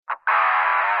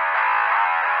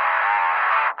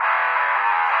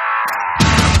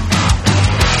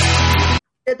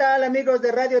¿Qué tal, amigos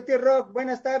de Radio T-Rock?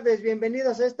 Buenas tardes,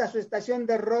 bienvenidos a esta su estación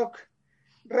de rock,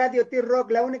 Radio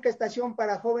T-Rock, la única estación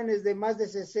para jóvenes de más de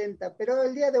 60. Pero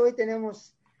el día de hoy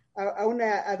tenemos a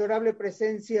una adorable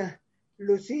presencia,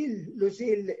 Lucille.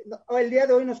 No, el día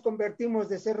de hoy nos convertimos,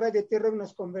 de ser Radio T-Rock,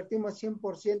 nos convertimos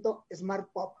 100% Smart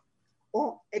Pop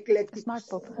o eclécticos. Smart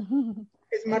Pop.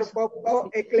 Smart Pop o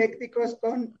eclécticos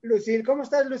con Lucille. ¿Cómo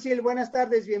estás, Lucille? Buenas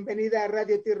tardes, bienvenida a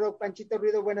Radio T-Rock. Panchito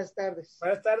Ruido, buenas tardes.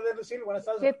 Buenas tardes, Lucille. Buenas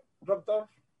tardes, Doctor.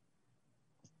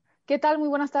 ¿Qué tal? Muy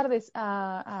buenas tardes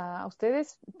a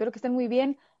ustedes. Espero que estén muy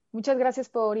bien. Muchas gracias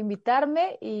por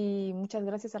invitarme y muchas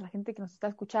gracias a la gente que nos está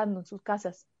escuchando en sus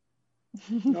casas.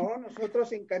 No,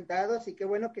 nosotros encantados y qué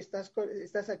bueno que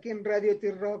estás aquí en Radio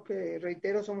T-Rock.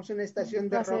 Reitero, somos una estación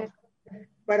de rock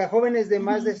para jóvenes de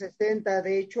más de 60.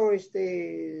 De hecho,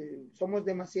 somos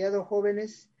demasiado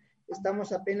jóvenes.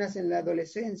 Estamos apenas en la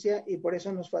adolescencia y por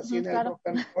eso nos fascina el rock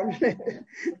and roll.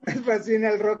 Nos fascina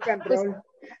el rock and roll.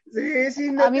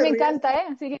 Sí, no, a mí me encanta, ¿eh?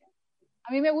 Así que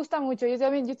a mí me gusta mucho. Yo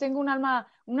tengo un alma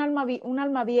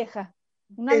vieja.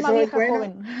 Un alma vieja bueno,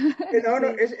 joven. No,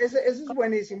 eso es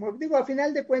buenísimo. Digo, a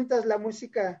final de cuentas, la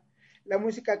música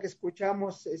que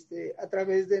escuchamos a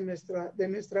través de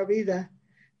nuestra vida,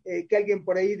 que alguien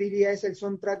por ahí diría es el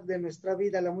soundtrack de nuestra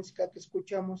vida, la música que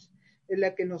escuchamos es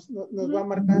la que nos va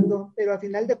marcando, pero a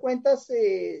final de cuentas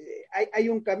hay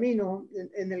un camino.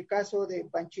 En el caso de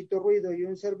Panchito Ruido y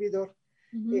un servidor,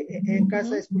 en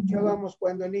casa escuchábamos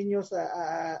cuando niños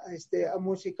a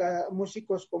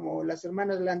músicos como las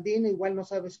hermanas Landín, igual no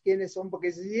sabes quiénes son,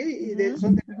 porque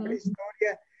son de la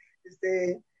prehistoria,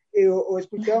 o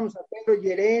escuchábamos a Pedro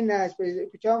Llerena,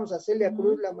 escuchábamos a Celia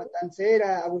Cruz, La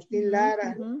Matancera, Agustín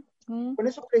Lara. Con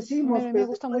eso crecimos. Me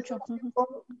gusta mucho.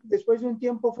 Después de un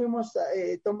tiempo fuimos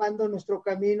tomando nuestro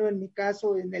camino, en mi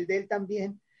caso, en el de él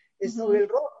también, es sobre el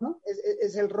rock, ¿no?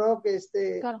 Es el rock,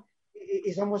 claro.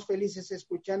 Y somos felices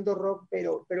escuchando rock,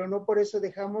 pero no por eso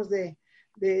dejamos de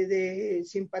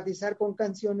simpatizar con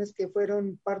canciones que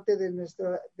fueron parte de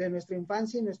nuestra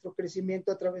infancia y nuestro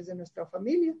crecimiento a través de nuestra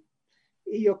familia.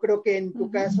 Y yo creo que en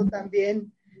tu caso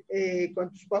también,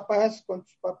 con tus papás,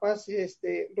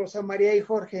 Rosa María y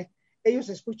Jorge, ellos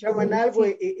escuchaban algo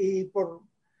y por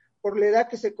la edad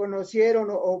que se conocieron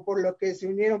o por lo que se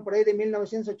unieron por ahí de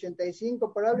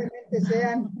 1985, probablemente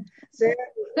sean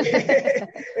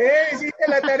hiciste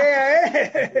la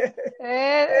tarea,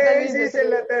 hiciste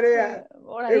la tarea.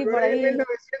 Por ahí.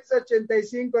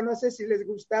 1985, no sé si les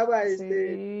gustaba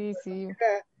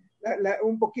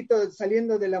un poquito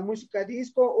saliendo de la música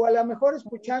disco, o a lo mejor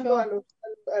escuchando a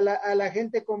la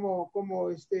gente como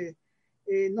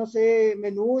no sé,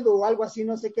 Menudo o algo así,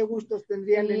 no sé qué gustos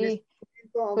tendrían en este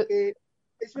momento, aunque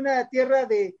es una tierra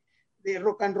de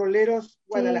rock and rolleros,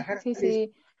 Guadalajara.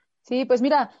 Sí, pues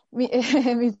mira,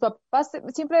 mis papás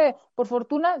siempre, por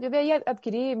fortuna, yo de ahí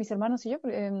adquirí, mis hermanos y yo,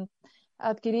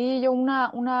 adquirí yo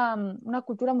una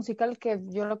cultura musical que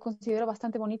yo la considero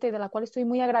bastante bonita y de la cual estoy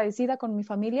muy agradecida con mi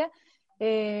familia.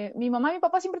 Mi mamá y mi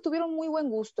papá siempre tuvieron muy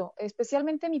buen gusto,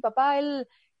 especialmente mi papá, él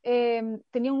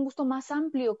tenía un gusto más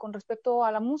amplio con respecto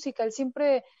a la música. Él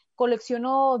siempre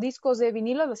coleccionó discos de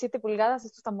vinilo, los 7 pulgadas,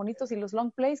 estos tan bonitos, y los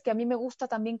long plays, que a mí me gusta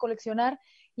también coleccionar,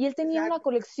 y él tenía una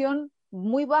colección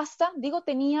muy vasta. Digo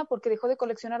tenía porque dejó de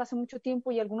coleccionar hace mucho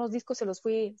tiempo y algunos discos se los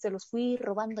fui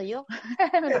robando yo.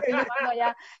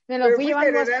 me los fui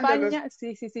llevando a España.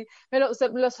 Sí.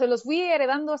 Se los fui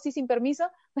heredando así sin permiso.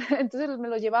 Entonces me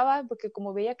los llevaba porque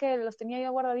como veía que los tenía ya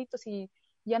guardaditos y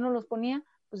ya no los ponía,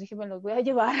 pues dije, me los voy a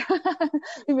llevar.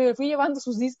 Y me fui llevando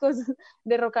sus discos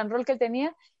de rock and roll que él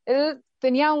tenía. Él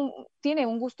tiene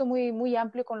un gusto muy, muy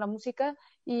amplio con la música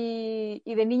y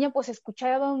de niña pues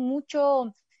escuchaba mucha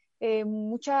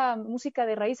música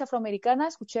de raíz afroamericana.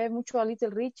 Escuché mucho a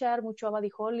Little Richard, mucho a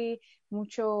Buddy Holly,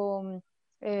 mucha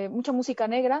música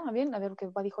negra, ¿bien? A ver, que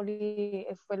Buddy Holly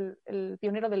fue el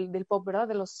pionero del pop, ¿verdad?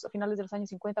 De los finales de los años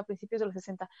 50, principios de los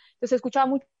 60. Entonces escuchaba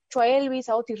mucho a Elvis,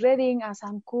 a Otis Redding, a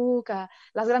Sam Cooke, a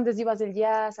las grandes divas del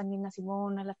jazz, a Nina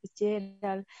Simone, a La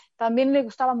Fitzgerald. También le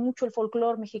gustaba mucho el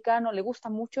folclore mexicano, le gusta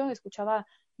mucho, escuchaba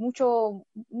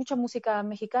mucha música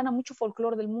mexicana, mucho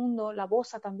folclore del mundo, la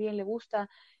bossa también le gusta.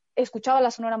 Escuchaba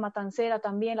la Sonora Matancera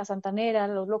también, la Santanera,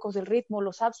 los Locos del Ritmo,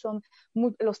 los Absom,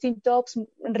 los Teen Tops,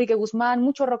 Enrique Guzmán,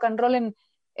 mucho rock and roll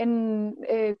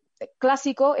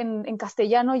clásico en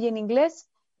castellano y en inglés.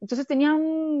 Entonces tenía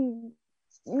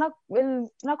una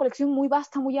colección muy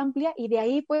vasta, muy amplia, y de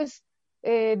ahí pues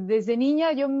desde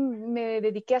niña yo me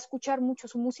dediqué a escuchar mucho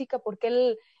su música porque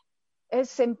él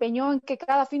se empeñó en que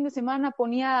cada fin de semana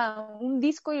ponía un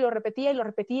disco y lo repetía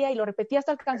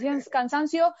hasta el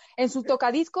cansancio en sus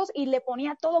tocadiscos y le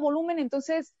ponía todo volumen.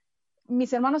 Entonces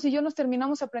mis hermanos y yo nos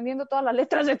terminamos aprendiendo todas las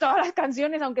letras de todas las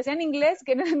canciones, aunque sea en inglés,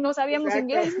 que no sabíamos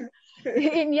inglés,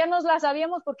 y ya nos las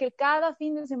sabíamos porque cada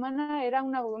fin de semana era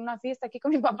una fiesta aquí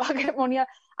con mi papá que ponía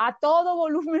a todo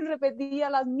volumen, repetía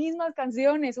las mismas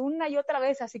canciones una y otra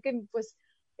vez, así que pues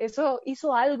eso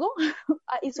hizo algo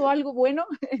bueno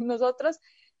en nosotros,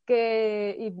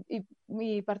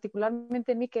 y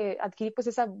particularmente en mí, que adquirí pues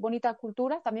esa bonita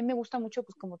cultura. También me gusta mucho,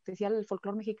 pues como te decía, el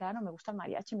folclore mexicano, me gusta el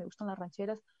mariachi, me gustan las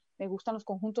rancheras, me gustan los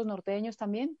conjuntos norteños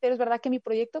también, pero es verdad que mi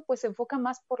proyecto pues se enfoca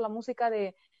más por la música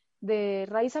de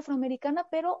raíz afroamericana,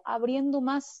 pero abriendo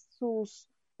más sus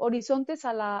horizontes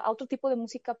a otro tipo de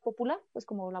música popular, pues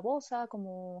como la bossa,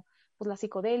 como pues la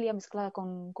psicodelia mezclada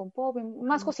con pop,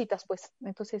 más cositas pues.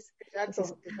 Entonces,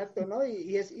 exacto, ¿no?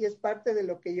 Y es parte de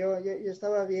lo que yo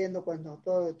estaba viendo cuando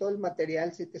todo el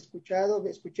material, si te he escuchado,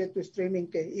 escuché tu streaming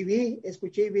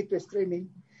escuché y vi tu streaming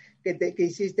que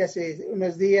hiciste hace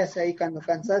unos días ahí cuando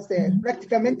cansaste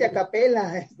prácticamente a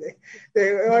capela,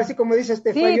 ahora sí como dices,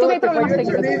 te falló el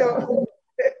sonido.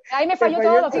 Ahí me falló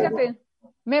todo, fíjate.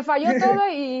 Me falló todo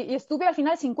y estuve al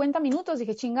final 50 minutos.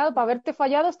 Dije, chingado, para haberte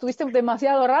fallado estuviste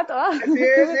demasiado rato. ¿Ah? Sí,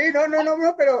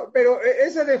 no, pero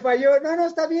eso de falló, no,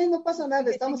 está bien, no pasa nada,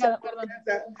 estamos en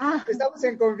confianza. Estamos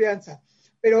en confianza.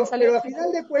 Pero a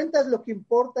final de cuentas lo que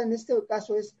importa en este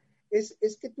caso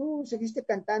es que tú seguiste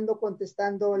cantando,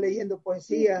 contestando, leyendo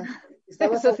poesía.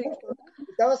 Estabas a gusto.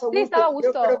 Sí, estaba a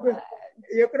gusto.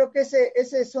 Yo creo que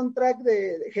ese soundtrack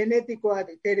genético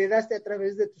que heredaste a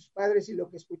través de tus padres y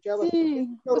lo que escuchabas, es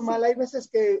normal. Hay veces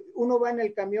que uno va en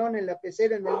el camión, en la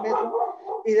pecera, en el metro,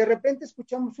 y de repente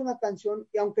escuchamos una canción,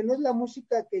 y aunque no es la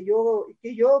música que yo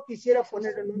quisiera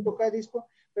poner en un tocadisco,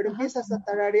 pero empiezas a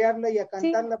tararearla y a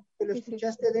cantarla porque lo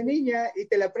escuchaste de niña y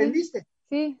te la aprendiste.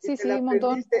 Sí, un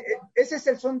montón. Ese es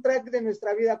el soundtrack de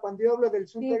nuestra vida. Cuando yo hablo del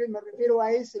soundtrack, me refiero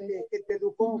a ese que te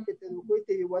educó y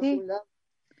te llevó a su lado.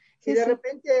 Y de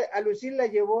repente a Lucille la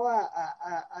llevó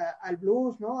al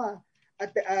blues, ¿no?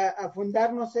 A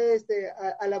fundar, no sé,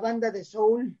 a la banda de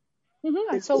soul.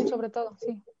 Al soul, sobre todo,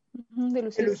 sí. De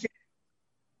Lucille.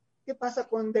 ¿Qué pasa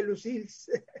con The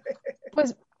Lucilles?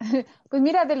 Pues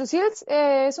mira, The Lucilles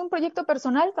es un proyecto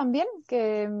personal también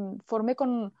que formé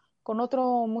con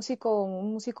otro músico,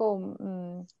 un músico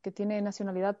que tiene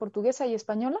nacionalidad portuguesa y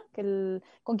española, que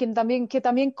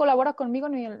también colabora conmigo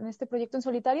en este proyecto en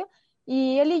solitario,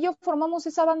 y él y yo formamos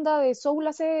esa banda de soul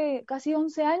hace casi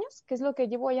 11 años, que es lo que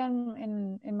llevo allá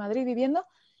en Madrid viviendo,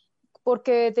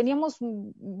 porque teníamos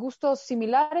gustos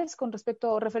similares con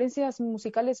respecto a referencias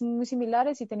musicales muy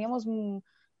similares, y teníamos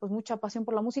pues mucha pasión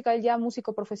por la música. Él ya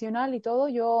músico profesional y todo,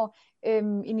 yo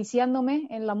iniciándome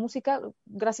en la música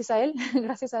gracias a él,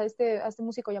 gracias a este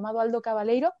músico llamado Aldo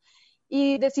Cabaleiro,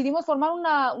 y decidimos formar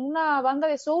una banda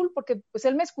de soul porque pues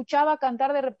él me escuchaba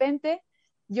cantar de repente.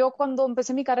 Yo cuando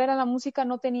empecé mi carrera en la música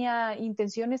no tenía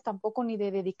intenciones tampoco ni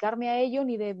de dedicarme a ello,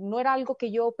 no era algo que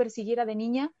yo persiguiera de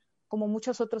niña, como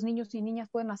muchos otros niños y niñas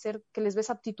pueden hacer, que les ves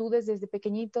aptitudes desde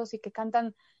pequeñitos y que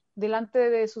cantan delante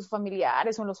de sus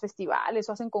familiares o en los festivales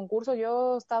o hacen concursos.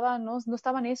 Yo no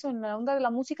estaba en eso, en la onda de la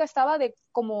música estaba de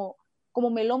como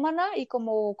melómana y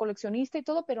como coleccionista y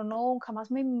todo, pero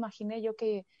jamás me imaginé yo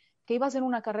que iba a hacer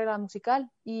una carrera musical.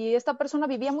 Y esta persona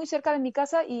vivía muy cerca de mi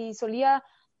casa y solía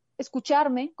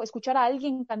escuchar a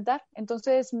alguien cantar.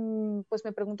 Entonces, pues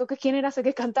me preguntó que quién era ese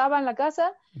que cantaba en la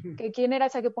casa, que quién era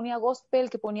esa que ponía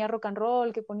gospel, que ponía rock and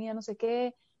roll, que ponía no sé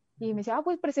qué. Y me decía,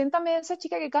 pues preséntame a esa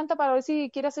chica que canta para ver si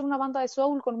quiere hacer una banda de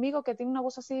soul conmigo, que tiene una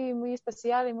voz así muy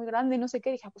especial y muy grande y no sé qué.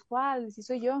 Y dije, pues ¿cuál? Si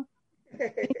soy yo. ¿En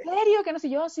serio? Que no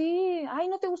sé yo, sí. Ay,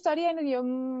 ¿no te gustaría? Y yo,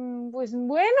 pues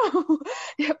bueno.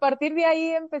 Y a partir de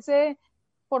ahí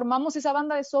formamos esa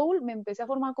banda de soul, me empecé a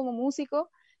formar como músico,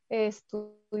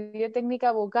 estudié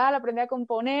técnica vocal, aprendí a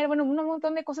componer, bueno, un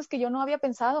montón de cosas que yo no había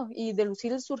pensado, y de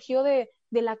Lucille surgió de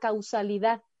la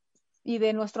causalidad y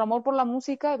de nuestro amor por la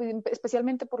música,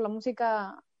 especialmente por la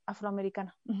música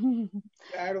afroamericana.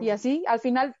 Claro. Y así, al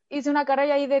final hice una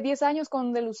carrera ahí de 10 años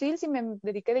con The Lucilles y me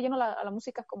dediqué de lleno a la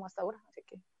música como hasta ahora, así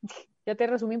que ya te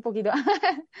resumí un poquito.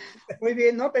 Muy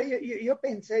bien, no, pero yo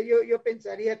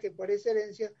pensaría que por esa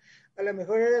herencia, a lo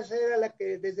mejor era la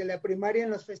que desde la primaria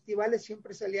en los festivales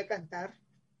siempre salía a cantar.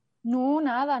 No,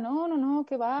 nada, no,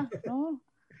 ¿qué va? No.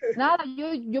 Nada,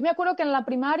 yo me acuerdo que en la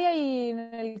primaria y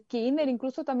en el kinder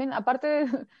incluso también, aparte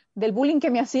del bullying que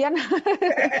me hacían,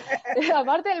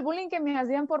 aparte del bullying que me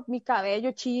hacían por mi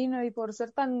cabello chino y por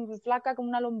ser tan flaca como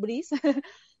una lombriz,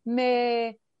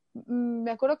 me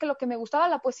me acuerdo que lo que me gustaba,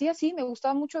 la poesía, sí, me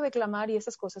gustaba mucho declamar y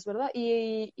esas cosas, ¿verdad?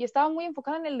 Y estaba muy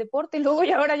enfocada en el deporte, y luego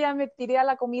y ahora ya me tiré a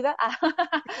la comida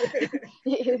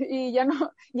y ya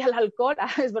no, y al alcohol,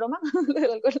 es broma,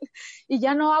 y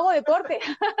ya no hago deporte.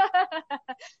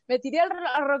 Me tiré al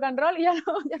rock and roll y ya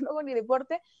no hago ni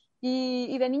deporte.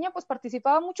 Y de niña pues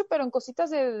participaba mucho, pero en cositas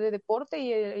de deporte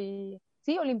y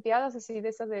sí, olimpiadas así de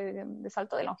esas de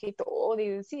salto de longitud,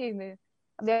 y sí, de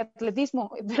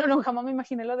atletismo, pero no, jamás me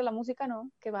imaginé lo de la música, no,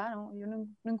 que va, no, yo no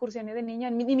incursioné de niña,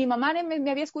 ni mi mamá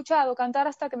me había escuchado cantar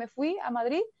hasta que me fui a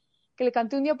Madrid, que le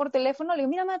canté un día por teléfono, le digo,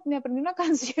 mira, me aprendí una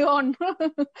canción,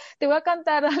 te voy a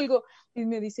cantar algo, y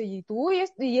me dice, ¿y tú?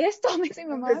 ¿Y esto? Me dice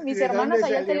mi mamá, mis hermanas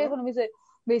allá al teléfono, me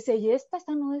dice, y esta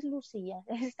no es Lucía,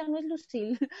 esta no es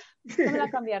Lucille, esta me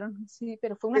la cambiaron, sí,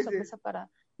 pero fue una sorpresa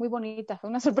muy bonita, fue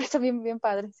una sorpresa bien, bien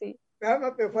padre, sí.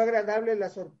 Claro, pero fue agradable la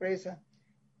sorpresa.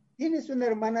 ¿Tienes una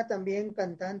hermana también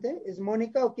cantante? ¿Es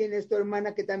Mónica o quién es tu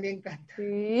hermana que también canta?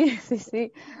 Sí, sí,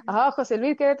 sí. José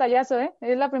Luis, qué detallazo, ¿eh?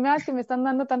 Es la primera vez que me están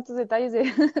dando tantos detalles de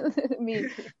mi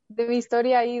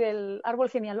historia ahí del árbol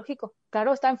genealógico.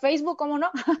 Claro, está en Facebook, ¿cómo no?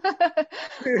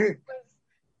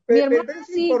 Mi hermana, Pero es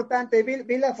sí. importante,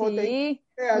 vi la foto. Sí,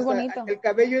 Hasta muy bonito. el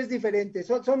cabello es diferente.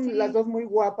 Son Sí. las dos muy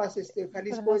guapas.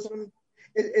 Jalisco es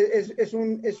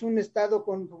un estado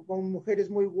con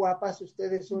mujeres muy guapas.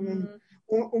 Ustedes son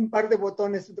un par de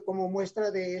botones como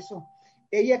muestra de eso.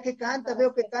 ¿Ella qué canta?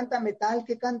 Veo que canta metal.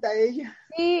 ¿Qué canta ella?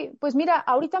 Sí, pues mira,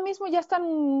 ahorita mismo ya está en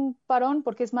un parón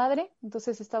porque es madre,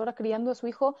 entonces está ahora criando a su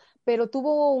hijo, pero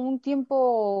tuvo un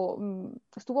tiempo,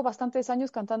 estuvo bastantes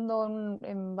años cantando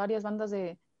en varias bandas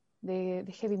de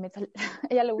heavy metal. A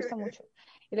ella le gusta mucho.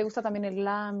 Y le gusta también el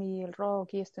glam y el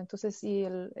rock y esto. Entonces, sí,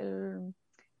 el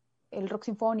rock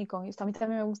sinfónico, y esto a mí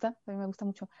también me gusta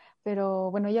mucho. Pero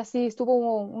bueno, ella sí estuvo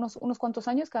unos cuantos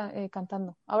años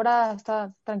cantando. Ahora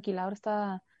está tranquila, ahora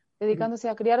está dedicándose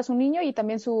a criar a su niño y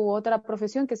también su otra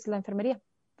profesión, que es la enfermería.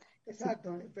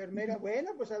 Exacto, sí. Enfermera.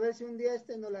 Bueno, pues a ver si un día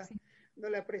Sí. no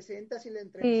la presentas y la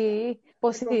entrevistas. Sí,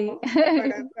 pues sí.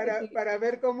 Para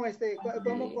ver cómo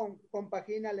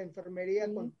compagina la enfermería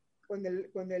Sí. con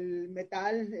el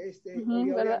metal,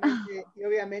 ¿Verdad? y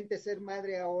obviamente ser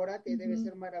madre ahora, que debe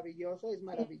ser maravilloso, es Sí.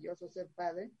 maravilloso ser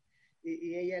padre,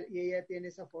 y ella tiene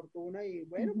esa fortuna, y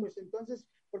bueno, pues entonces,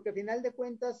 porque al final de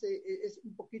cuentas es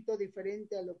un poquito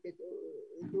diferente a lo que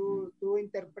tú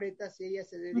interpretas, y ella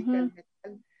se dedica al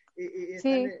metal, y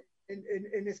están Sí.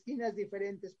 en esquinas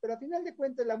diferentes, pero al final de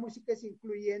cuentas la música es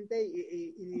incluyente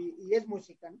y es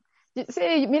música, ¿no?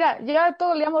 Sí, mira, yo a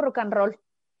todo le llamo rock and roll.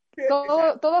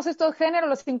 Todos estos géneros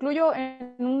los incluyo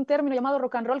en un término llamado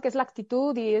rock and roll, que es la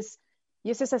actitud y es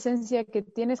esa esencia que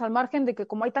tienes al margen de que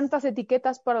como hay tantas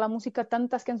etiquetas para la música,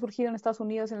 tantas que han surgido en Estados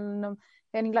Unidos,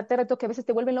 en Inglaterra, que a veces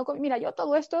te vuelven loco. Mira, yo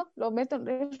todo esto lo meto,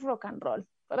 es rock and roll.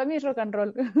 Para mí es rock and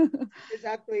roll.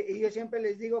 Exacto, y yo siempre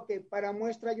les digo que para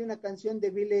muestra hay una canción de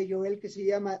Billy Joel que se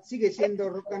llama Sigue siendo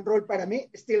rock and roll para mí,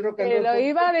 still rock and Te roll. lo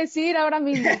iba a decir ahora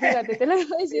mismo, fíjate, te lo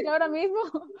iba a decir ahora mismo.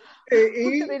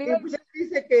 Y pues él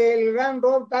dice que el gran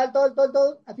rock,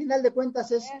 todo, a final de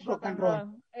cuentas es rock and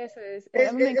roll. Eso es. A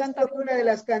Es, mí me es encanta. una de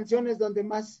las canciones donde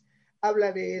más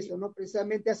habla de eso, ¿no?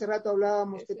 Precisamente hace rato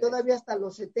hablábamos que todavía hasta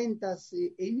los 70s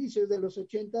e inicios de los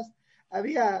 80s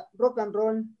había rock and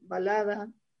roll, balada,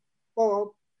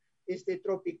 pop,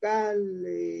 tropical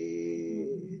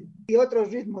y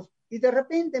otros ritmos. Y de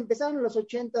repente empezaron los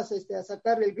 80s a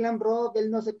sacar el glam rock,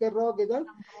 el no sé qué rock,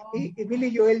 y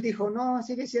Billy Joel dijo, no,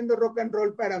 sigue siendo rock and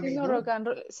roll para mí, No, ¿no? rock and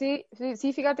roll. Sí, sí,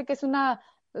 sí, fíjate que es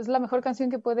la mejor canción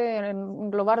que puede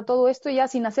englobar todo esto y ya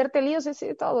sin hacerte líos,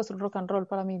 todo es rock and roll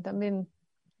para mí también.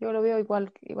 Yo lo veo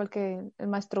igual que el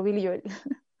maestro Billy Joel. Sí,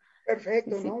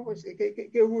 Perfecto, sí. ¿no? Pues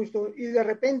qué gusto. Y de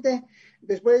repente,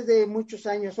 después de muchos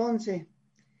años, 11,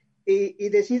 y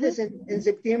decides en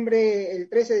septiembre, el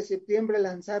 13 de septiembre,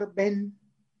 lanzar Ben.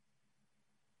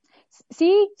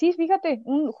 Sí, sí, fíjate,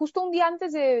 justo un día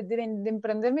antes de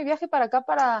emprender mi viaje para acá,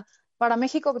 para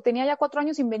México, que tenía ya 4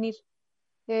 años sin venir,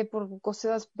 por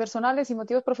cosas personales y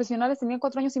motivos profesionales, tenía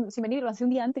 4 años sin venir, lo lancé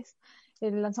un día antes.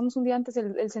 Lanzamos un día antes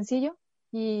el sencillo.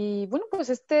 Y bueno, pues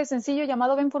este sencillo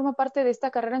llamado Ven forma parte de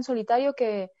esta carrera en solitario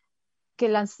de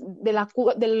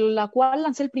la cual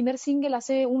lancé el primer single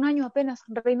hace un año apenas,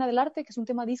 Reina del Arte, que es un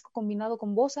tema disco combinado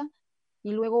con bossa,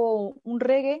 y luego un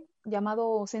reggae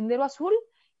llamado Sendero Azul,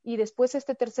 y después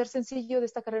este tercer sencillo de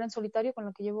esta carrera en solitario con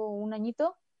lo que llevo un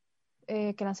añito,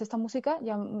 que lancé esta música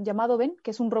llamado Ben,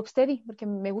 que es un rocksteady, porque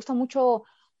me gusta mucho,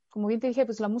 como bien te dije,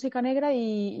 pues la música negra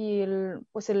y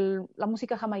la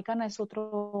música jamaicana es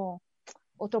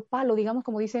otro palo, digamos,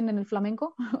 como dicen en el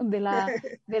flamenco, de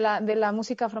la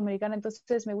música afroamericana.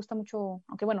 Entonces me gusta mucho,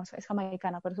 aunque bueno, es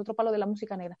jamaicana, pero es otro palo de la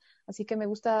música negra. Así que me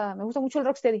gusta mucho el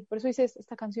rocksteady. Por eso hice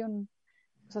esta canción,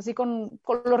 pues así con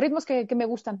los ritmos que me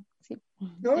gustan, sí.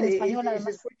 ¿No? En español, Y se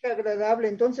además. escucha agradable.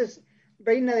 Entonces,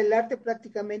 Reina del Arte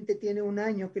prácticamente tiene un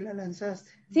año que la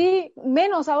lanzaste. Sí,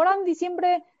 menos,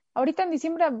 ahorita en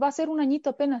diciembre va a ser un añito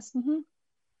apenas. Uh-huh.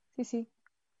 Sí, sí.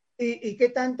 ¿Y qué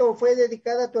tanto fue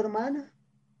dedicada a tu hermana?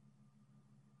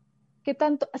 ¿Qué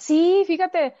tanto? Sí,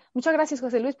 fíjate, muchas gracias,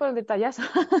 José Luis, por el detallazo.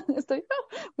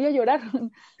 Voy a llorar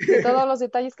de todos los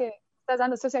detalles que estás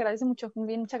dando. Esto se agradece mucho. Muy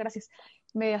bien, muchas gracias.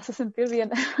 Me hace sentir bien.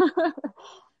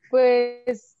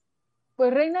 Pues,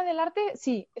 pues Reina del Arte,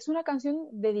 sí, es una canción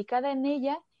dedicada en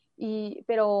ella,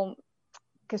 pero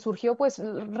que surgió, pues,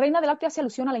 Reina del Arte hace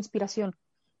alusión a la inspiración.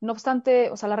 No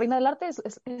obstante, o sea, la Reina del Arte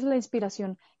es la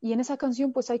inspiración. Y en esa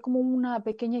canción, pues, hay como una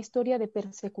pequeña historia de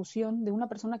persecución de una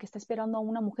persona que está esperando a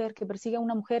una mujer, que persigue a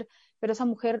una mujer, pero esa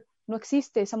mujer no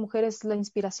existe, esa mujer es la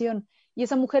inspiración. Y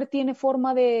esa mujer tiene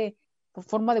forma de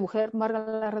mujer, valga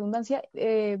la redundancia,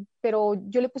 pero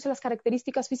yo le puse las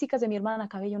características físicas de mi hermana,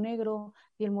 cabello negro,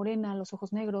 piel morena, los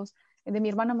ojos negros, de mi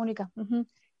hermana Mónica. Uh-huh.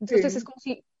 Entonces es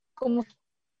como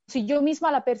si yo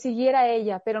misma la persiguiera a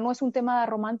ella, pero no es un tema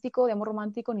romántico, de amor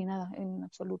romántico ni nada, en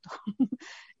absoluto.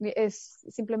 Es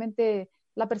simplemente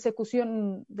la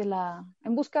persecución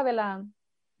en busca de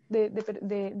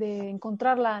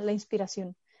encontrar la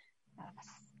inspiración, nada más,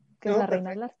 que es No, la reina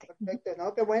del perfecto, arte. perfecto.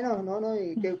 No, qué bueno, no,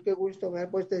 y qué gusto ver.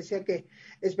 Pues te decía que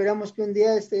esperamos que un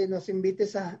día nos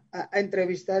invites a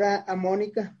entrevistar a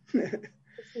Mónica.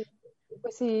 Sí,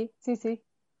 pues sí, sí, sí.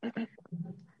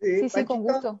 Sí, Sí, sí, con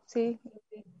Panchito. gusto, sí.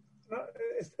 No,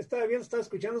 estaba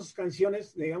escuchando sus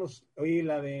canciones, digamos, oí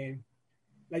la de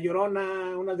La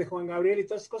Llorona, unas de Juan Gabriel y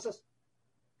todas esas cosas.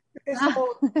 Eso, Ah.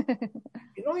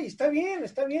 no, y está bien,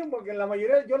 porque la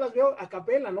mayoría yo las veo a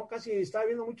capela, ¿no? Casi estaba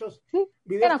viendo muchos Sí, en videos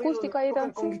tuyos donde acústico ahí tocan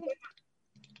está, con sí. guitarra.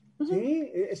 Uh-huh.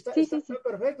 Sí, Sí, sí, sí.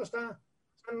 perfecto,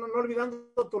 no, no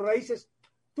olvidando tus raíces.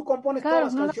 ¿Tú compones todas Claro,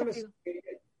 las no las canciones olvido.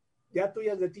 ya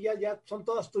tuyas de ti, ya son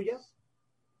todas tuyas?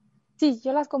 Sí,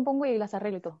 yo las compongo y las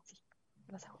arreglo y todo, sí,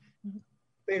 las hago. Uh-huh.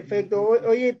 Perfecto.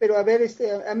 Oye, pero a ver,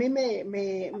 a mí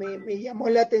me llamó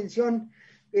la atención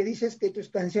que dices que tus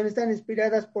canciones están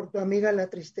inspiradas por tu amiga la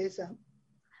tristeza.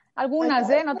 Algunas,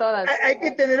 ¿eh? No todas. Hay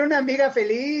que tener una amiga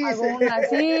feliz. Algunas,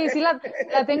 sí, sí la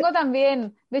tengo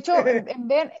también. De hecho,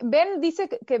 Ben dice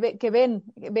que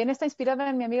Ben está inspirada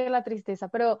en mi amiga la tristeza,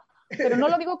 pero no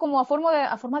lo digo como a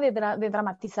forma de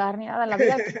dramatizar ni nada en la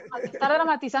vida, estar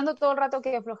dramatizando todo el rato,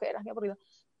 que flojera, qué aburrido. No,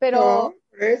 Pero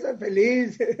esa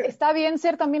feliz. está bien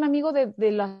ser también amigo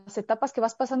de las etapas que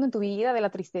vas pasando en tu vida, de la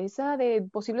tristeza, de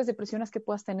posibles depresiones que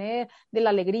puedas tener, de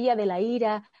la alegría, de la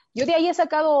ira. Yo de ahí he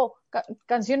sacado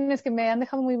canciones que me han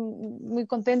dejado muy, muy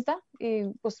contenta, y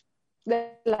pues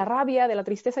de la rabia, de la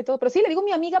tristeza y todo. Pero sí, le digo a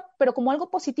mi amiga, pero como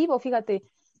algo positivo, fíjate.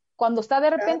 Cuando está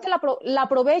de repente la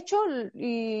aprovecho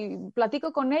y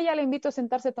platico con ella, le invito a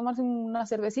sentarse a tomarse una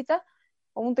cervecita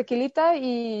o un tequilita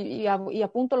y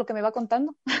apunto lo que me va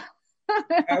contando.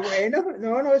 Bueno,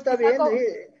 no, está Y bien. saco,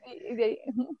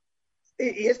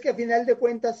 Y es que a final de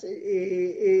cuentas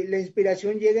la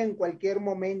inspiración llega en cualquier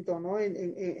momento, ¿no?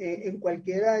 En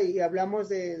cualquiera, y hablamos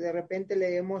de repente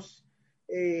leemos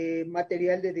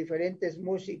material de diferentes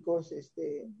músicos.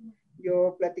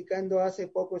 Yo platicando hace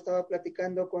poco, estaba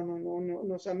platicando con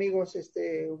unos amigos,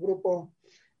 un grupo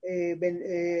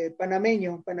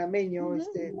panameño,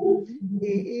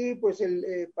 y pues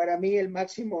para mí el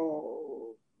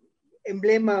máximo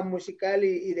emblema musical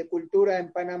y de cultura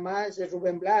en Panamá es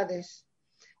Rubén Blades.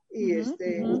 Y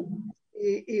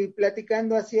y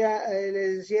platicando le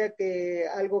decía que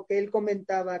algo que él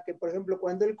comentaba, que por ejemplo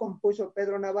cuando él compuso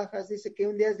Pedro Navajas, dice que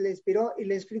un día le inspiró y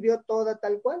le escribió toda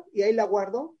tal cual y ahí la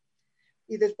guardó,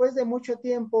 y después de mucho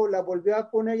tiempo la volvió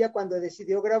a poner ya cuando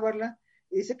decidió grabarla,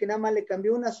 y dice que nada más le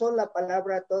cambió una sola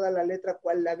palabra a toda la letra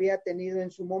cual la había tenido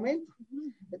en su momento.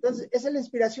 Entonces, esa es la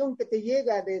inspiración que te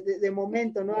llega de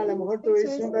momento, ¿no? A lo mejor tú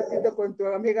dices un ratito con tu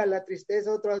amiga la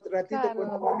tristeza, otro ratito con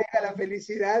tu amiga la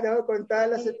felicidad, ¿no? Con todas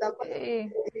las etapas.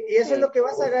 Y eso es lo que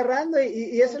vas agarrando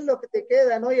y eso es lo que te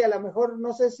queda, ¿no? Y a lo mejor,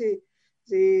 no sé si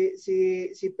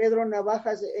Pedro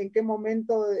Navajas, en qué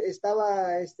momento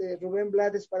estaba Rubén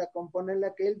Blades para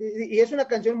componerla, que él dice, y es una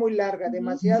canción muy larga,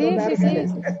 demasiado larga.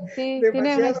 Sí,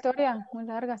 tiene una historia muy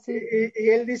larga, sí. Y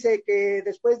él dice que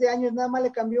después de años nada más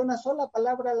le cambió una sola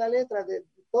palabra a la letra, de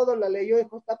todo la leyó y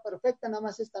dijo, está perfecta, nada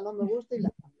más esta no me gusta, y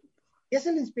esa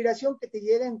es la inspiración que te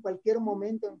llega en cualquier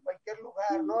momento, en cualquier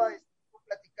lugar, ¿no? Tú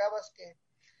platicabas que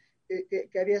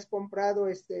habías comprado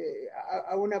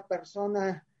a una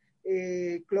persona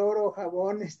cloro,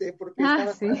 jabón, porque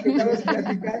Sí. estabas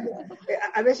platicando.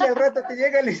 A ver si al rato te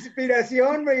llega la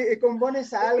inspiración, me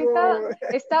compones algo.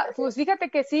 Pues fíjate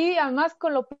que sí, además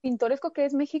con lo pintoresco que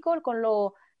es México,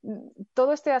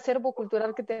 todo este acervo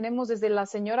cultural que tenemos, desde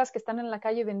las señoras que están en la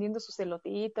calle vendiendo sus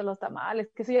elotitos, los tamales,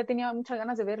 que eso ya tenía muchas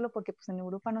ganas de verlo porque pues en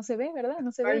Europa no se ve, ¿verdad?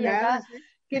 No se No ve, hay y acá nada, ¿sí?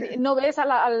 que no ves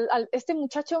este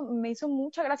muchacho me hizo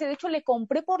mucha gracia, de hecho le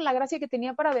compré por la gracia que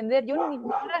tenía para vender, yo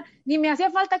ni me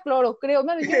hacía falta cloro, creo,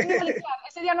 bueno, yo iba a limpiar,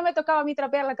 ese día no me tocaba a mí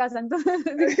trapear la casa, entonces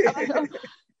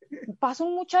pasó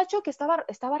un muchacho que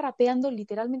estaba rapeando,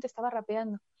 literalmente estaba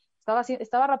rapeando.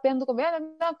 Estaba rapeando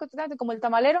como el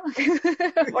tamalero,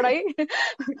 por ahí,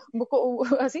 un poco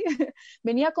así.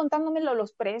 Venía contándome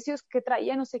los precios que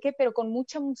traía, no sé qué, pero con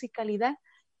mucha musicalidad.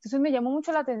 Entonces me llamó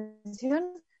mucho la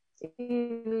atención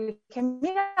y le dije,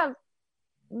 mira,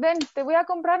 ven, te voy a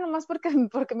comprar nomás porque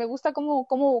me gusta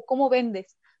cómo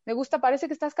vendes. Me gusta, parece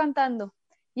que estás cantando.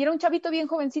 Y era un chavito bien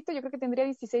jovencito, yo creo que tendría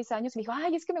 16 años, y me dijo,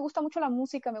 ay, es que me gusta mucho la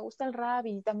música, me gusta el rap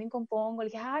y también compongo. Le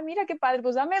dije, ay, mira qué padre,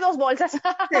 pues dame 2 bolsas.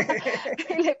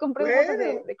 Y le compré 2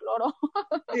 bolsas de cloro.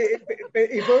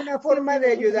 Y fue una forma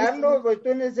de ayudarlo, sí. pues tú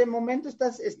en ese momento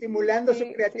estás estimulando su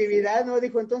creatividad, ¿no?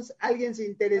 Dijo, entonces alguien se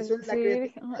interesó en la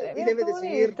Dije, creatividad y mira debe qué de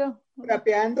seguir bonito.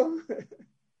 rapeando.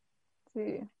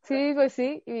 Sí, pues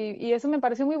sí, y eso me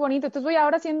pareció muy bonito. Entonces voy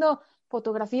ahora haciendo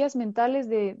fotografías mentales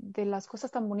de las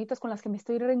cosas tan bonitas con las que me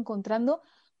estoy reencontrando,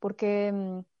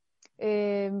 porque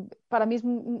para mí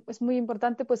es muy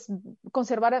importante pues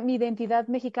conservar mi identidad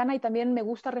mexicana y también me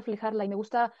gusta reflejarla y me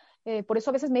gusta, por eso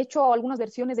a veces me he hecho algunas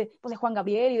versiones de Juan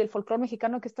Gabriel y del folclore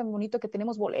mexicano que es tan bonito, que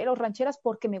tenemos boleros, rancheras,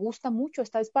 porque me gusta mucho,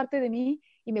 es parte de mí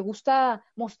y me gusta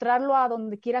mostrarlo a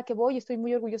donde quiera que voy, estoy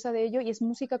muy orgullosa de ello y es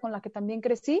música con la que también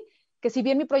crecí, que si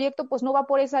bien mi proyecto pues no va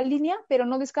por esa línea, pero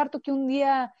no descarto que un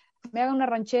día me haga una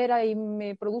ranchera y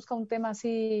me produzca un tema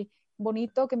así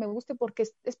bonito, que me guste, porque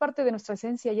es parte de nuestra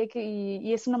esencia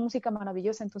y es una música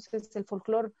maravillosa, entonces el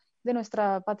folclore de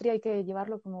nuestra patria hay que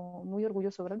llevarlo como muy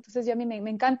orgulloso, ¿verdad? Entonces ya a mí me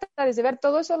encanta desde ver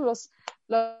todo eso,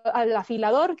 al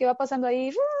afilador que va pasando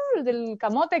ahí, del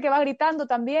camote que va gritando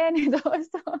también y todo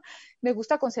esto, me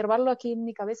gusta conservarlo aquí en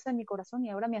mi cabeza, en mi corazón y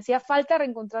ahora me hacía falta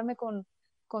reencontrarme con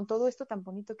todo esto tan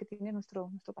bonito que tiene nuestro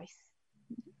país.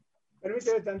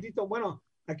 Permíteme tantito, bueno,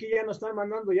 aquí ya nos están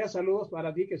mandando ya saludos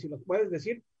para ti, que si los puedes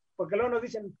decir, porque luego nos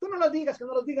dicen, tú no los digas, que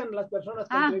no los digan las personas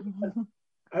que entrevistan.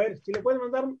 A ver, si le puedes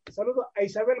mandar un saludo a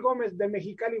Isabel Gómez de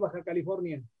Mexicali, Baja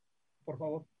California, por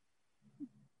favor.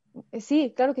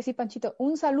 Sí, claro que sí, Panchito.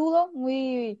 Un saludo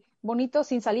muy bonito,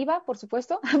 sin saliva, por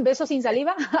supuesto. Beso sin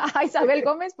saliva a Isabel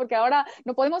Gómez, porque ahora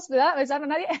no podemos, ¿verdad?, besar a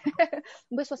nadie.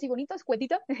 Un beso así bonito,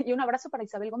 escuetito, y un abrazo para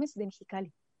Isabel Gómez de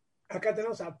Mexicali. Acá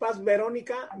tenemos a Paz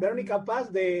Verónica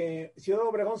Paz de Ciudad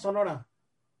Obregón, Sonora.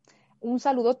 Un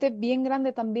saludote bien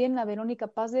grande también a Verónica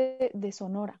Paz de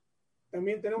Sonora.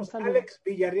 También tenemos a Alex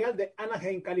Villarreal de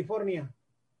Anaheim, California.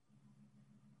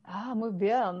 Muy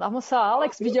bien. Vamos a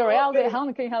Alex Villarreal de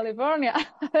Anaheim, California.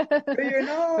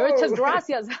 Muchas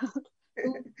gracias.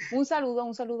 Un saludo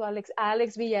a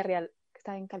Alex Villarreal, que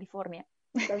está en California.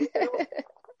 También tenemos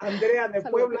a Andrea de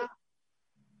Puebla.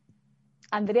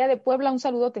 Andrea de Puebla, un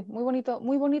saludote. Muy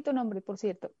bonito nombre, por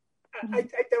cierto. Ahí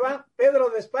te va,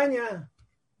 Pedro de España.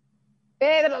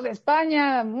 Pedro de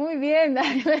España, muy bien.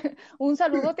 Un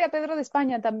saludote a Pedro de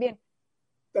España también.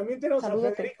 También tenemos a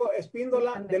Federico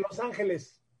Espíndola de Los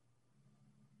Ángeles.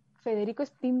 Federico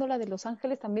Espíndola de Los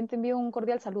Ángeles, también te envío un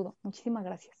cordial saludo. Muchísimas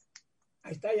gracias.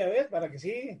 Ahí está, ya ves, para que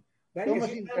sí.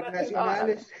 Somos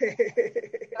internacionales.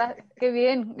 Qué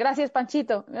bien. Gracias,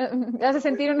 Panchito. Me hace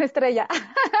sentir una estrella.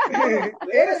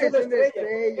 Eres una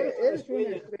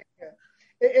estrella.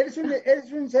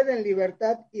 Eres un ser en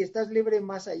libertad y estás libre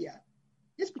más allá.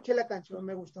 Ya escuché la canción,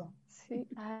 me gustó. Sí,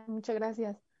 muchas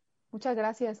gracias. Muchas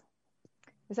gracias.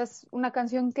 Esa es una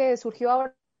canción que surgió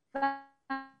ahora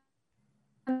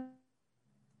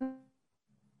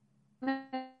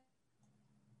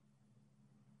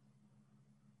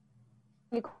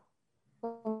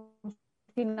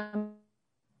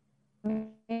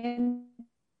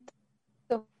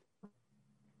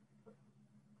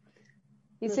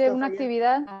hice una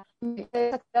actividad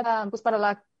pues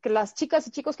para las chicas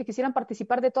y chicos que quisieran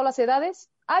participar de todas las edades.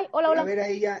 Ay, hola. A ver,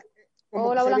 ahí ya, como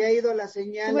hola, que se había ido la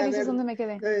señal. Tú me dices dónde me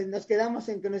quedé. Nos quedamos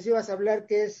en que nos ibas a hablar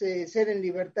que es ser en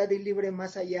libertad y libre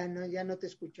más allá, ¿no? Ya no te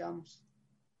escuchamos.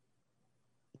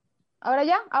 ¿Ahora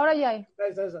ya? Ahí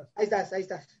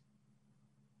estás.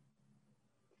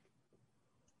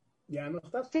 ¿Ya no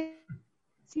estás?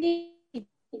 Sí.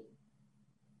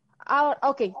 Ahora,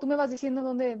 ok, tú me vas diciendo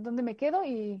dónde me quedo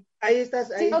y... Ahí estás,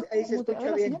 ahí se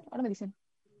escucha bien. Ahora me dicen.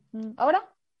 ¿Ahora?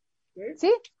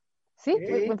 ¿Sí? Sí,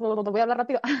 voy a hablar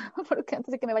rápido, porque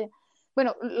antes de que me vaya.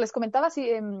 Bueno, les comentaba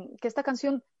que esta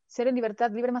canción, Ser en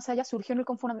Libertad, Libre Más Allá, surgió en el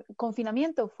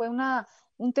confinamiento. Fue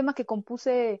un tema que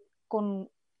compuse con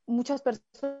muchas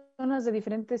personas de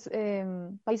diferentes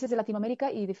países de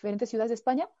Latinoamérica y diferentes ciudades de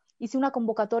España. Hice una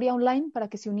convocatoria online para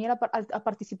que se uniera a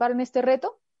participar en este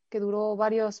reto, que duró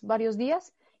varios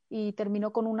días, y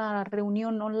terminó con una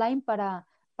reunión online para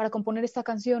componer esta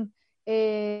canción.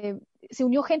 Se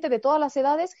unió gente de todas las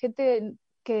edades, gente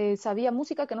que sabía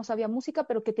música, que no sabía música,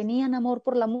 pero que tenían amor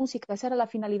por la música. Esa era la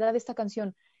finalidad de esta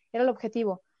canción, era el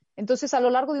objetivo. Entonces, a lo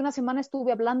largo de una semana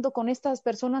estuve hablando con estas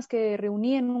personas que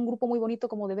reuní en un grupo muy bonito,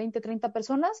 como de 20, 30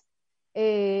 personas,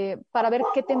 para ver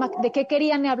qué tema, de qué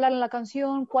querían hablar en la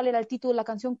canción, cuál era el título de la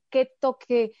canción, qué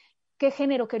toque, qué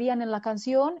género querían en la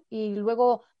canción. Y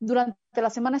luego, durante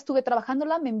la semana estuve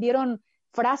trabajándola, me enviaron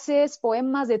frases,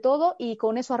 poemas, de todo, y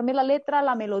con eso armé la letra,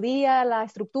 la melodía, la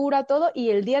estructura, todo, y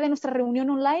el día de nuestra reunión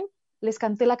online les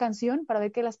canté la canción para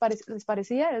ver qué les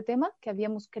parecía el tema que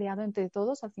habíamos creado entre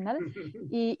todos al final,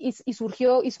 y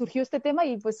surgió este tema,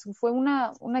 y pues fue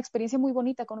una experiencia muy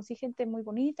bonita, conocí gente muy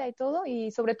bonita y todo,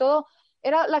 y sobre todo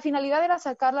la finalidad era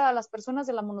sacar a las personas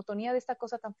de la monotonía de esta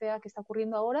cosa tan fea que está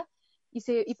ocurriendo ahora,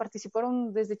 y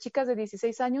participaron desde chicas de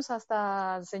 16 años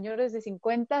hasta señores de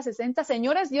 50, 60,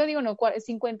 señores, yo digo no,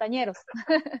 cincuentañeros.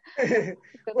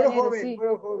 Puro joven, sí.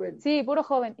 Puro joven. Sí, puro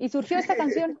joven. Y surgió esta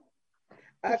canción.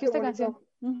 Qué canción.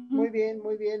 Muy bien,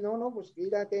 muy bien. No, pues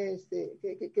mira,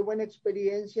 qué buena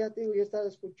experiencia, te digo, yo estaba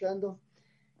escuchando.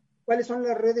 ¿Cuáles son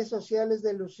las redes sociales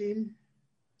de Lucille?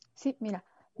 Sí, mira,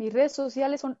 mis redes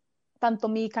sociales son tanto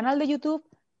mi canal de YouTube,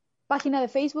 página de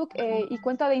Facebook y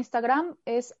cuenta de Instagram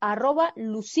es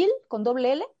 @Lucille con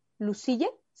doble L, Lucille,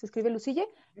 se escribe Lucille,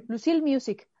 Lucille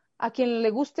Music. A quien le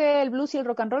guste el blues y el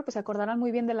rock and roll, pues se acordarán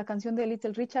muy bien de la canción de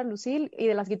Little Richard, Lucille, y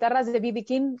de las guitarras de B.B.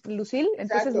 King, Lucille,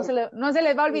 entonces no se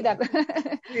le va a olvidar.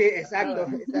 Sí, exacto.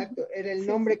 Era el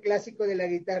nombre clásico de la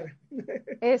guitarra.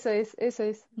 Eso es.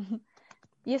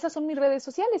 Y esas son mis redes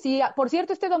sociales. Y por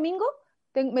cierto, este domingo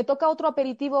me toca otro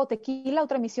aperitivo tequila,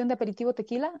 otra emisión de aperitivo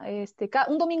tequila.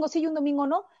 Un domingo sí y un domingo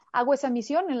no. Hago esa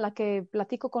emisión en la que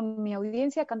platico con mi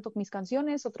audiencia, canto mis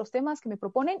canciones, otros temas que me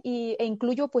proponen e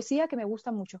incluyo poesía que me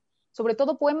gusta mucho. Sobre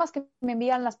todo poemas que me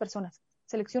envían las personas.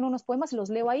 Selecciono unos poemas y los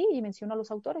leo ahí y menciono a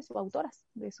los autores o autoras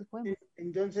de esos poemas.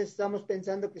 Entonces estamos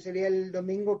pensando que sería el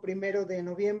domingo 1 de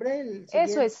noviembre.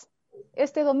 Eso es.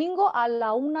 Este domingo a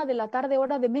la 1 de la tarde,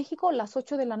 hora de México, las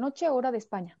 8 de la noche, hora de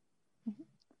España.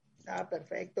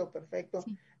 Perfecto.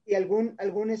 Sí. ¿Y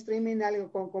algún streaming,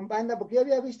 algo con banda? Porque yo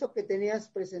había visto que tenías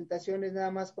presentaciones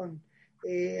nada más con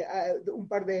un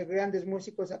par de grandes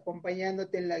músicos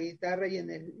acompañándote en la guitarra y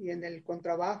en el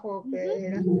contrabajo.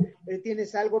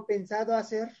 ¿Tienes algo pensado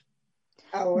hacer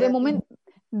ahora?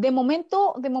 De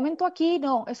momento aquí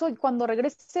no. Eso cuando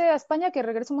regrese a España, que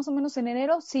regreso más o menos en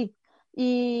enero, sí.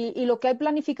 Y lo que hay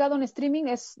planificado en streaming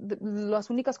es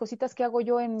las únicas cositas que hago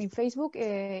yo en mi Facebook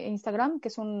e Instagram, que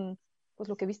son pues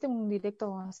lo que viste, un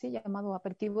directo así llamado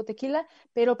Aperitivo Tequila,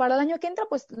 pero para el año que entra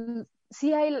pues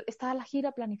sí está la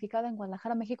gira planificada en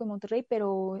Guadalajara, México y Monterrey,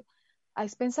 pero a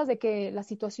expensas de que la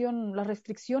situación, las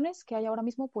restricciones que hay ahora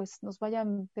mismo pues nos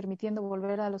vayan permitiendo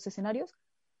volver a los escenarios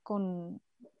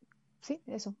sí,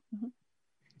 eso. Uh-huh.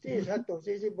 Sí, exacto,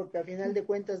 sí, porque al final de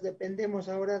cuentas dependemos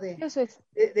ahora de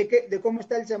cómo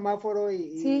está el semáforo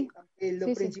y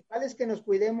lo principal es que nos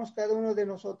cuidemos cada uno de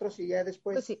nosotros y ya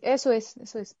después. Pues sí, eso es.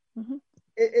 Uh-huh.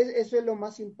 Eso es lo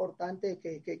más importante,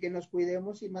 que nos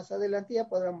cuidemos y más adelante ya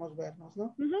podamos vernos,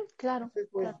 ¿no? Uh-huh, claro. Entonces,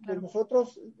 pues claro.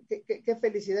 nosotros, qué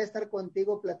felicidad estar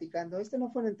contigo platicando.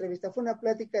 No fue una entrevista, fue una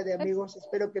plática de amigos.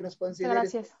 Espero que nos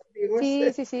consideres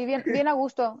amigos. Sí, bien a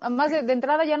gusto. Además de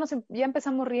entrada ya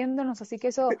empezamos riéndonos, así que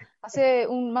eso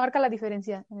marca la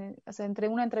diferencia entre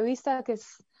una entrevista que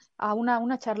es a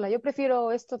una charla. Yo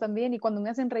prefiero esto también y cuando me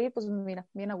hacen reír, pues mira,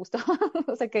 bien a gusto.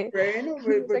 O sea que, bueno,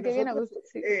 pues bien a gusto.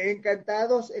 Sí.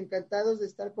 Encantados de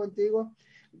estar contigo.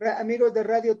 Amigos de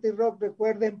Radio T-Rock,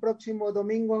 recuerden, próximo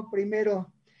domingo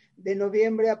 1 de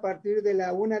noviembre a partir de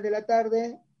la 1 de la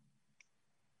tarde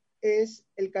es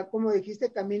como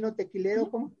dijiste, Camino Tequilero,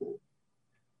 ¿cómo?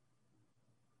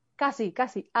 Casi,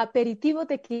 Aperitivo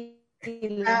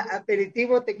Tequila.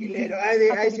 Aperitivo Tequilero.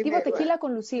 Aperitivo Tequila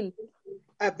con Lucille.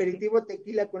 Aperitivo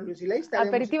Tequila con Lucille. Ahí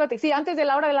estaremos. Sí, antes de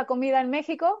la hora de la comida en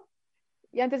México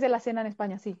y antes de la cena en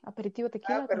España, sí. Aperitivo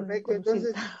Tequila. Perfecto. Con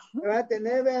entonces, van a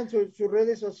tener, vean sus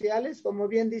redes sociales. Como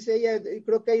bien dice ella,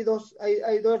 creo que hay dos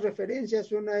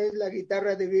referencias. Una es la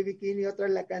guitarra de B.B. King y otra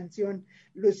es la canción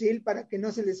Lucille, para que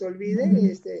no se les olvide.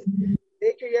 De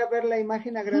hecho, ya ver la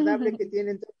imagen agradable que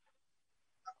tienen.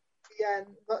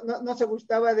 No se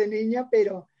gustaba de niña,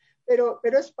 pero pero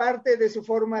es parte de su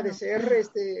forma de ser,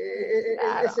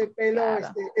 claro, ese pelo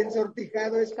claro.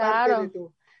 Ensortijado es Claro. parte de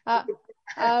tu...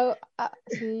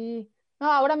 Sí.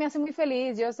 No, ahora me hace muy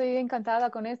feliz. Yo estoy encantada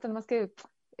con esto. Además que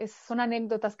son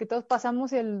anécdotas que todos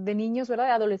pasamos de niños, ¿verdad?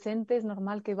 De adolescentes,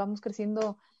 normal, que vamos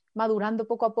creciendo, madurando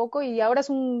poco a poco. Y ahora es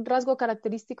un rasgo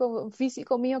característico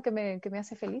físico mío que me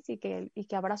hace feliz y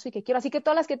que abrazo y que quiero. Así que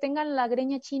todas las que tengan la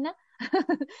greña china,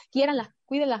 quiéranla,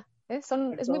 cuídenla. Es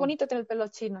muy bonito tener el pelo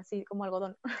chino, así como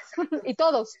algodón. y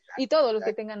todos los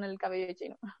que tengan el cabello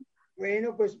chino.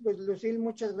 Bueno, pues Lucille,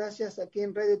 muchas gracias aquí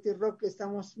en Radio T-Rock.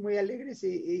 Estamos muy alegres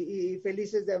y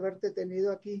felices de haberte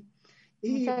tenido aquí.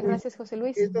 Y Muchas pues, gracias, José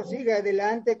Luis. esto siga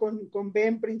adelante con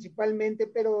Ben principalmente,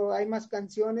 pero hay más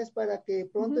canciones para que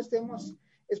pronto estemos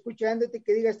escuchándote,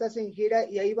 que diga estás en gira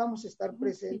y ahí vamos a estar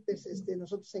presentes,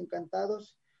 nosotros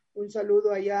encantados. Un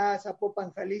saludo allá a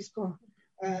Zapopan, Jalisco,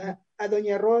 a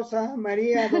Doña Rosa, a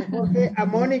María, a Don Jorge, a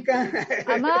Mónica.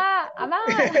 ¡Amá!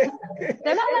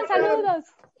 ¡Te mandan saludos!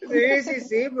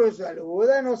 Sí, pues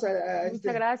salúdanos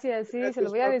Muchas gracias, sí, a se lo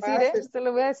tus voy a decir, papás, se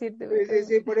lo voy a decir.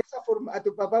 Sí, a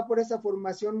tu papá por esa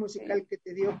formación musical que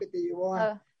te dio, que te llevó a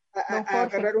Don Jorge.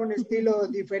 agarrar un estilo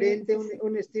diferente, Sí.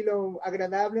 un estilo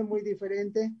agradable, muy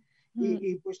diferente.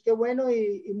 Y pues qué bueno,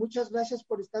 y muchas gracias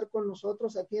por estar con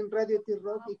nosotros aquí en Radio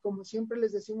T-Rock. Y como siempre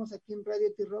les decimos aquí en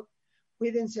Radio T-Rock,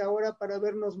 cuídense ahora para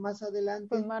vernos más adelante.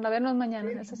 Pues para vernos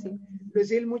mañana, eso sí.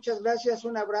 Lucille, muchas gracias,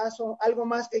 un abrazo. ¿Algo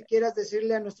más que quieras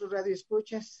decirle a nuestros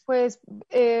radioescuchas? Pues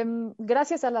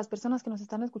gracias a las personas que nos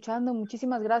están escuchando,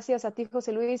 muchísimas gracias a ti,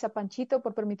 José Luis, a Panchito,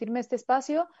 por permitirme este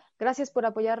espacio, gracias por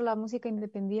apoyar la música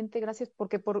independiente, gracias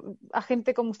porque a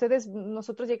gente como ustedes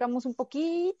nosotros llegamos un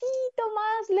poquitito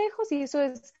más lejos y eso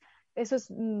es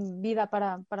vida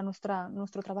para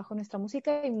nuestro trabajo, nuestra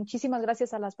música, y muchísimas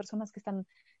gracias a las personas que están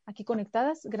aquí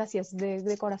conectadas, gracias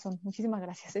de corazón, muchísimas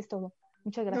gracias, es todo,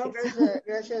 muchas gracias. No,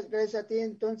 gracias a ti.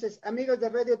 Entonces, amigos de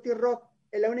Radio T-Rock,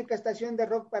 la única estación de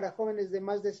rock para jóvenes de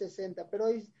más de 60, pero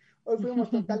hoy fuimos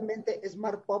totalmente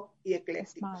smart pop y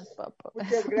eclécticos.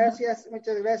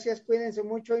 Muchas gracias, cuídense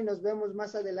mucho y nos vemos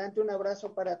más adelante. Un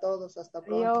abrazo para todos, hasta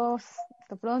pronto. Adiós,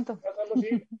 hasta pronto.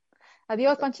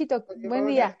 Adiós, Panchito, buen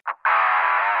día.